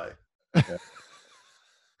flyby. Okay.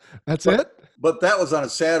 That's it? But that was on a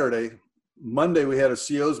Saturday. Monday, we had a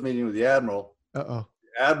CO's meeting with the Admiral. Uh-oh.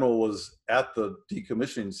 The Admiral was at the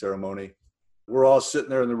decommissioning ceremony. We're all sitting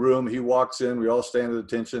there in the room. He walks in. We all stand at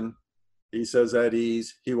attention. He says at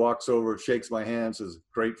ease. He walks over, shakes my hand, says,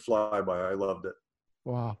 great flyby. I loved it.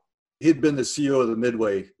 Wow. He'd been the CEO of the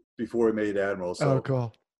Midway before he made Admiral. So Oh,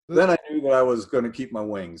 cool. then I knew that I was going to keep my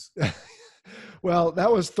wings. Well,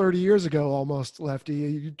 that was 30 years ago almost, Lefty.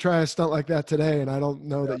 You try a stunt like that today, and I don't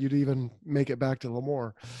know that you'd even make it back to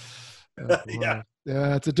Lemoore. Yeah.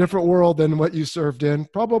 Yeah, it's a different world than what you served in,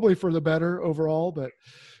 probably for the better overall, but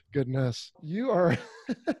goodness, you're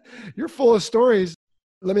full of stories.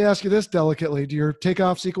 Let me ask you this delicately. Do your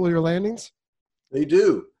takeoffs equal your landings? They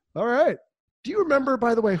do. All right. Do you remember,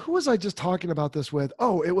 by the way, who was I just talking about this with?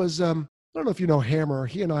 Oh, it was, I don't know if you know Hammer.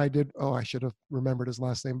 He and I did, I should have remembered his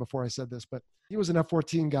last name before I said this, but he was an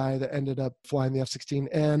F-14 guy that ended up flying the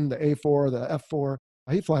F-16N, the A4, the F4.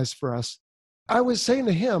 He flies for us. I was saying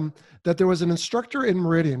to him that there was an instructor in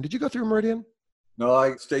Meridian. Did you go through Meridian? No,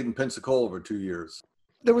 I stayed in Pensacola for 2 years.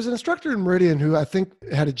 There was an instructor in Meridian who I think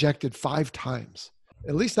had ejected 5 times.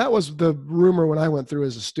 At least that was the rumor when I went through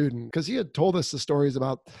as a student, because he had told us the stories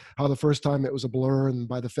about how the first time it was a blur, and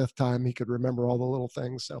by the 5th time he could remember all the little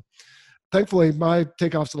things. So thankfully, my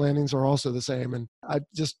takeoffs and landings are also the same. And I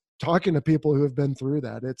just talking to people who have been through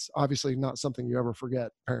that, it's obviously not something you ever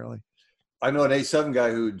forget, apparently. I know an A7 guy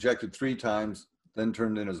who ejected 3 times, then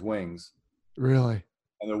turned in his wings. Really?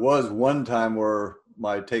 And there was one time where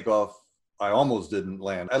my takeoff, I almost didn't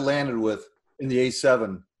land. I landed with, in the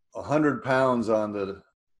A7, 100 pounds on the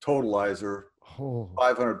totalizer,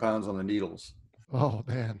 500 pounds on the needles. Oh,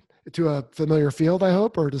 man. To a familiar field, I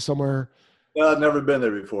hope, or to somewhere? No, I'd never been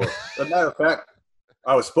there before. As a matter of fact,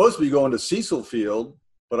 I was supposed to be going to Cecil Field,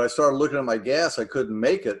 but I started looking at my gas. I couldn't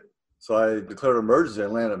make it. So I declared emergency. I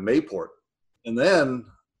landed at Mayport. And then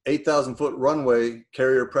 8,000-foot runway,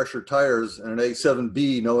 carrier pressure tires, and an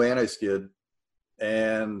A7B, no anti-skid.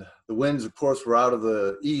 And the winds, of course, were out of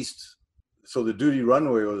the east. So the duty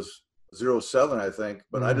runway was 07, I think.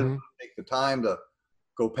 But I didn't take the time to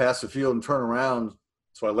go past the field and turn around.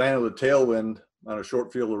 So I landed with a tailwind on a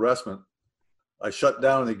short field arrestment. I shut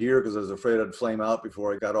down the gear because I was afraid I'd flame out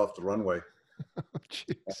before I got off the runway.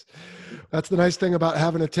 Jeez. That's the nice thing about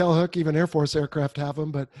having a tail hook. Even Air Force aircraft have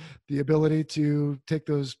them, but the ability to take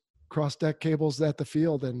those cross deck cables at the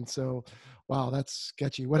field. And so, wow, that's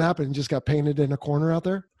sketchy. What happened? You just got painted in a corner out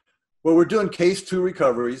there? Well, we're doing case 2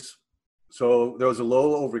 recoveries. So there was a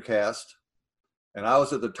low overcast and I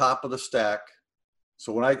was at the top of the stack.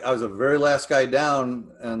 So when I was the very last guy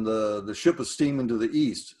down, and the ship was steaming to the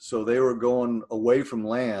east. So they were going away from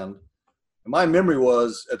land. And my memory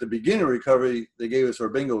was, at the beginning of recovery, they gave us our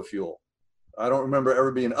bingo fuel. I don't remember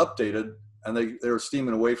ever being updated, and they were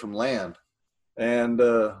steaming away from land. And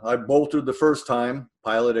I bolted the first time,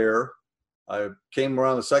 pilot error. I came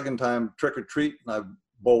around the second time, trick or treat, and I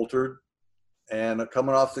bolted. And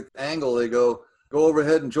coming off the angle, they go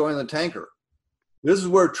overhead and join the tanker. This is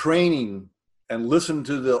where training and listen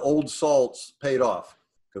to the old salts paid off.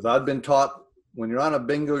 Because I'd been taught, when you're on a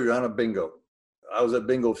bingo, you're on a bingo. I was at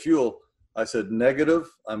bingo fuel. I said, negative,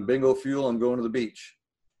 I'm bingo fuel, I'm going to the beach.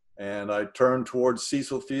 And I turned towards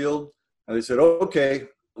Cecil Field, and they said, okay,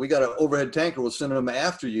 we got an overhead tanker, we'll send him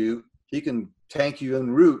after you. He can tank you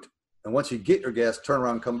en route, and once you get your gas, turn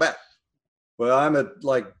around and come back. Well, I'm at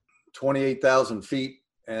like 28,000 feet,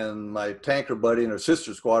 and my tanker buddy in our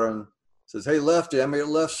sister squadron says, hey, Lefty, I'm at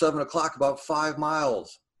left 7 o'clock, about 5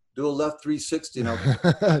 miles. Do a left 360.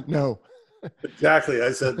 No. Exactly.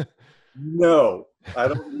 I said, no, I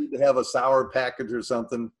don't need to have a sour package or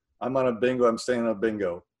something. I'm on a bingo. I'm staying on a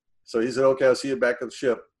bingo. So he said, okay, I'll see you back at the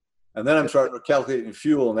ship. And then I'm starting calculating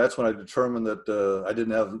fuel, and that's when I determined that I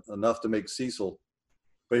didn't have enough to make Cecil.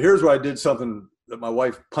 But here's where I did something that my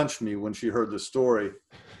wife punched me when she heard the story.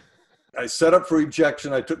 I set up for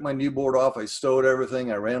ejection. I took my knee board off. I stowed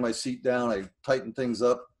everything. I ran my seat down. I tightened things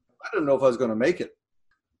up. I didn't know if I was going to make it.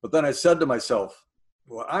 But then I said to myself,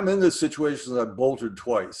 well, I'm in this situation that I bolted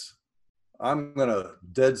twice. I'm going to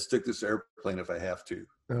dead stick this airplane if I have to.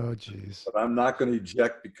 Oh, geez. But I'm not going to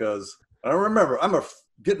eject because I don't remember. I'm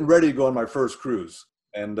getting ready to go on my first cruise.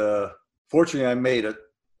 And fortunately, I made it.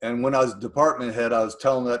 And when I was department head, I was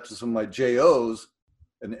telling that to some of my JOs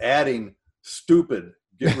and adding stupid.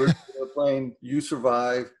 Get rid of the airplane, you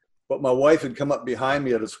survive. But my wife had come up behind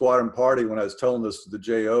me at a squadron party when I was telling this to the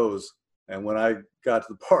JOs. And when I got to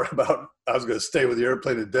the part about I was going to stay with the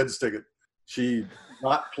airplane and dead stick it, she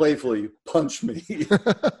not playfully punched me.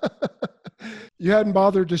 You hadn't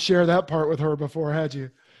bothered to share that part with her before, had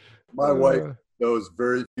you? My wife knows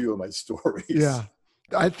very few of my stories. Yeah.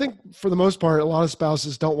 I think for the most part, a lot of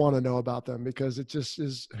spouses don't want to know about them because it just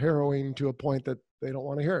is harrowing to a point that they don't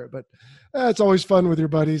want to hear it. But it's always fun with your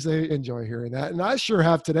buddies. They enjoy hearing that. And I sure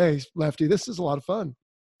have today, Lefty. This is a lot of fun.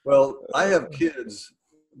 Well, I have kids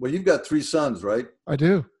Well, you've got 3 sons, right? I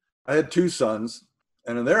do. I had 2 sons,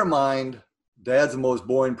 and in their mind, dad's the most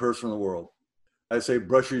boring person in the world. I say,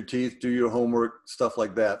 brush your teeth, do your homework, stuff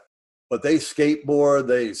like that. But they skateboard,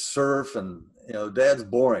 they surf, and, dad's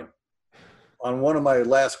boring. On one of my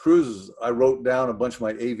last cruises, I wrote down a bunch of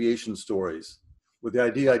my aviation stories with the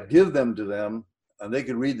idea I'd give them to them, and they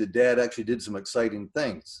could read that dad actually did some exciting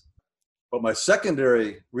things. But my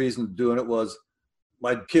secondary reason for doing it was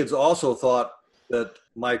my kids also thought that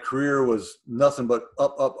my career was nothing but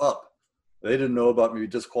up, up, up. They didn't know about me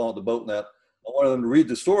just calling the boat net. I wanted them to read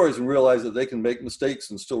the stories and realize that they can make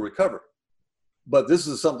mistakes and still recover. But this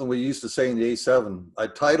is something we used to say in the A7. I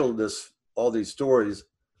titled all these stories,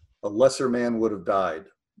 "A Lesser Man Would Have Died."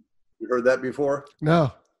 You heard that before?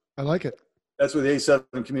 No, I like it. That's what the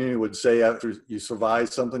A7 community would say after you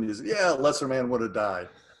survive something. You say, yeah, a lesser man would have died.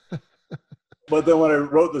 But then when I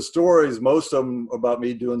wrote the stories, most of them about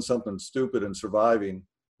me doing something stupid and surviving,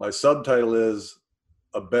 my subtitle is,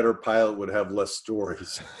 "A Better Pilot Would Have Less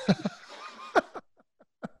Stories."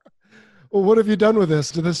 Well, what have you done with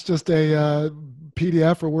this? Is this just a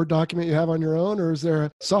PDF or Word document you have on your own, or is there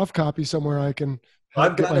a soft copy somewhere I can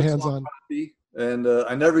get my hands on? Copy, and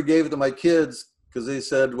I never gave it to my kids because they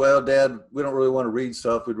said, well, Dad, we don't really want to read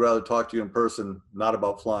stuff. We'd rather talk to you in person, not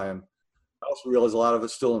about flying. I also realized a lot of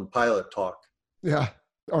it's still in pilot talk. Yeah.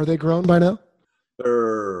 Are they grown by now?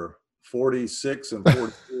 They're 46 and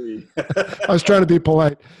 43. I was trying to be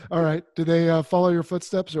polite. All right. Do they follow your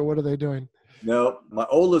footsteps, or what are they doing? No, my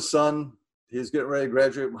oldest son, he's getting ready to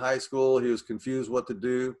graduate from high school. He was confused what to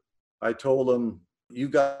do. I told him, you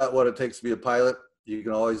got what it takes to be a pilot. You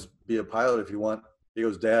can always be a pilot if you want. He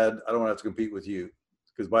goes, Dad, I don't want to have to compete with you.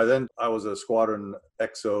 Because by then I was a squadron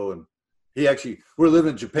XO, and we're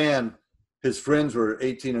living in Japan. His friends were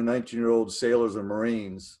 18 and 19-year-old sailors and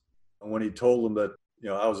Marines. And when he told them that,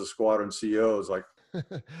 I was a squadron CEO, it was like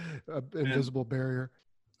invisible barrier.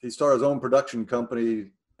 He started his own production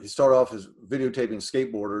company. He started off as videotaping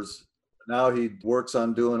skateboarders. Now he works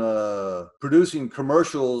on producing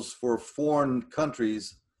commercials for foreign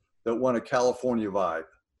countries that want a California vibe.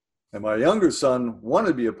 And my younger son wanted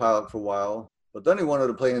to be a pilot for a while, but then he wanted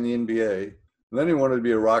to play in the NBA, and then he wanted to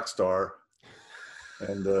be a rock star.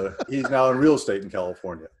 And he's now in real estate in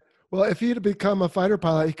California. Well, if he had become a fighter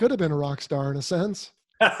pilot, he could have been a rock star in a sense.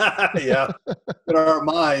 Yeah, in our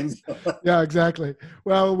minds. Yeah, exactly.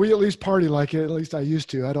 Well, we at least party like it. At least I used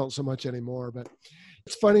to. I don't so much anymore. But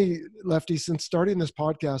it's funny, Lefty, since starting this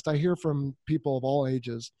podcast, I hear from people of all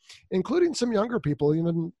ages, including some younger people,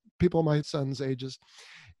 even people my son's ages.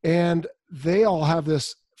 And they all have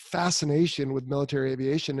this fascination with military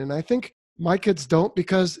aviation. And I think my kids don't,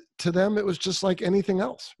 because to them, it was just like anything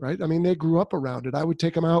else, right? I mean, they grew up around it. I would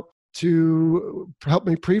take them out to help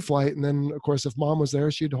me pre-flight. And then, of course, if mom was there,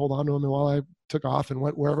 she'd hold on to him while I took off and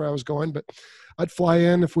went wherever I was going. But I'd fly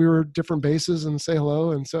in if we were different bases and say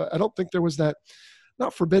hello. And so I don't think there was that,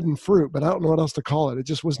 not forbidden fruit, but I don't know what else to call it. It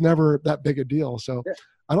just was never that big a deal. So yeah.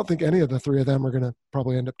 I don't think any of the three of them are going to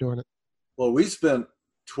probably end up doing it. Well, we spent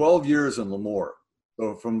 12 years in Lemoore.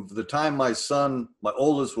 So from the time my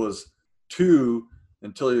oldest was 2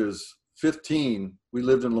 until he was 15, we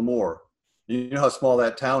lived in Lemoore. You know how small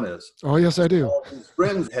that town is. Oh, yes, I do. All his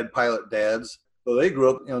friends had pilot dads, so they grew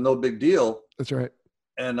up, no big deal. That's right.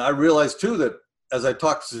 And I realized, too, that as I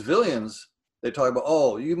talk to civilians, they talk about,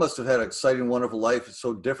 oh, you must have had an exciting, wonderful life. It's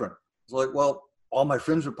so different. It's like, well, all my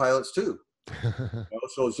friends are pilots, too.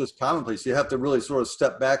 So it's just commonplace. You have to really sort of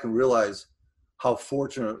step back and realize how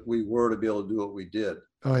fortunate we were to be able to do what we did.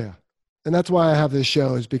 Oh, yeah. And that's why I have this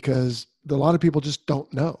show, is because a lot of people just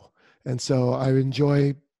don't know. And so I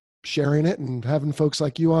enjoy sharing it and having folks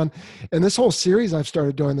like you on. And this whole series I've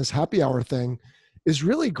started doing, this happy hour thing, is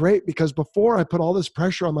really great, because before I put all this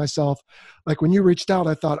pressure on myself, like when you reached out,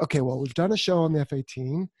 I thought, okay, well, we've done a show on the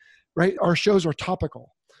F-18, right? Our shows are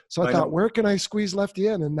topical. So I thought, where can I squeeze Lefty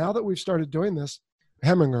in? And now that we've started doing this,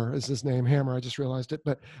 Heminger is his name, Hammer, I just realized it.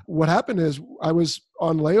 But what happened is I was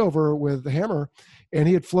on layover with Hammer, and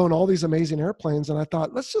he had flown all these amazing airplanes. And I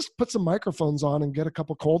thought, let's just put some microphones on and get a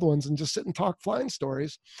couple cold ones and just sit and talk flying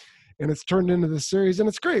stories. And it's turned into this series. And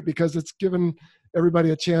it's great because it's given everybody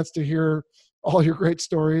a chance to hear all your great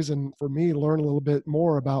stories. And for me, learn a little bit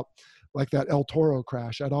more about like that El Toro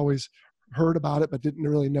crash. I'd always heard about it, but didn't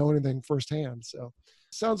really know anything firsthand. So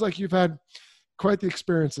sounds like you've had quite the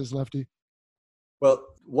experiences, Lefty. Well,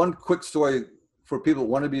 one quick story for people who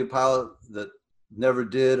want to be a pilot that never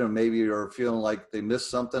did, or maybe are feeling like they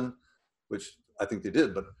missed something, which I think they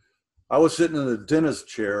did. But I was sitting in the dentist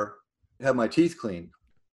chair, had my teeth cleaned,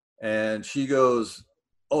 and she goes,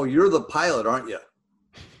 "Oh, you're the pilot, aren't you?"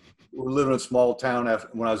 We're living in a small town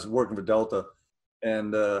when I was working for Delta.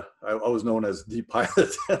 And I was known as the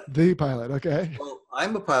pilot. The pilot, okay. Well,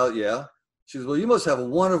 I'm a pilot, yeah. She says, well, you must have a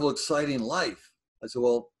wonderful, exciting life. I said,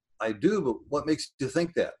 well, I do, but what makes you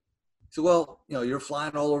think that? She said, well, you're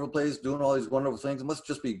flying all over the place, doing all these wonderful things. It must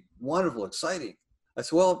just be wonderful, exciting. I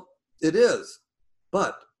said, well, it is.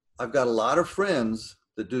 But I've got a lot of friends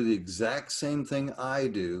that do the exact same thing I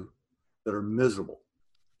do that are miserable.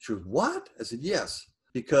 She goes, what? I said, yes,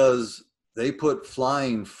 because they put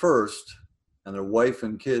flying first and their wife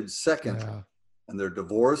and kids second, and they're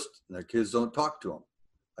divorced and their kids don't talk to them.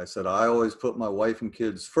 I said, I always put my wife and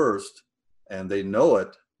kids first, and they know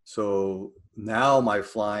it. So now my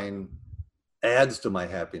flying adds to my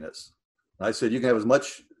happiness. And I said, you can have as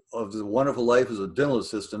much of the wonderful life as a dental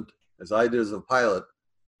assistant as I did as a pilot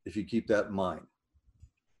if you keep that in mind.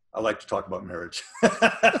 I like to talk about marriage.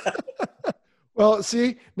 Well,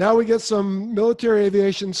 see, now we get some military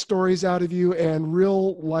aviation stories out of you and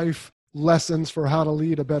real life lessons for how to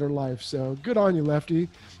lead a better life. So good on you, Lefty.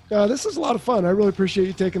 This is a lot of fun. I really appreciate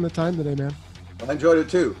you taking the time today, man. I enjoyed it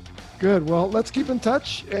too. Good. Well, let's keep in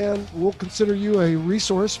touch, and we'll consider you a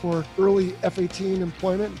resource for early F-18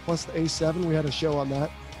 employment, plus the A7. We had a show on that.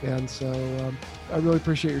 And so I really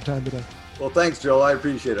appreciate your time today. Well, thanks, Joe. I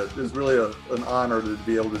appreciate it. It's really an honor to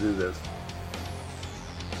be able to do this.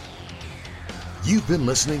 You've been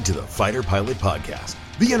listening to the Fighter Pilot Podcast,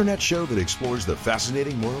 the internet show that explores the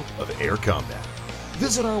fascinating world of air combat.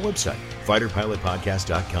 Visit our website,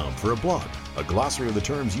 fighterpilotpodcast.com, for a blog, a glossary of the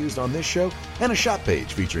terms used on this show, and a shop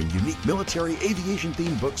page featuring unique military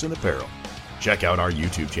aviation-themed books and apparel. Check out our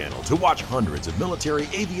YouTube channel to watch hundreds of military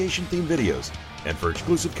aviation-themed videos. And for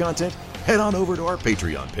exclusive content, head on over to our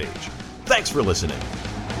Patreon page. Thanks for listening.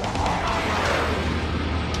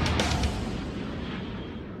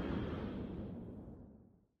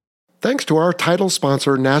 Thanks to our title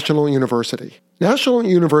sponsor, National University. National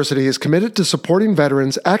University is committed to supporting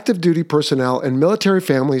veterans, active duty personnel, and military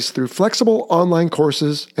families through flexible online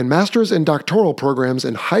courses and master's and doctoral programs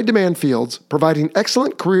in high-demand fields, providing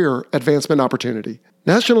excellent career advancement opportunity.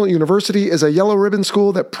 National University is a yellow ribbon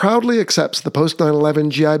school that proudly accepts the post-9/11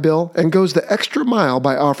 GI Bill and goes the extra mile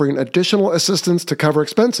by offering additional assistance to cover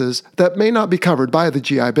expenses that may not be covered by the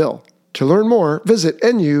GI Bill. To learn more, visit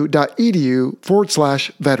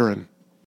nu.edu/veteran.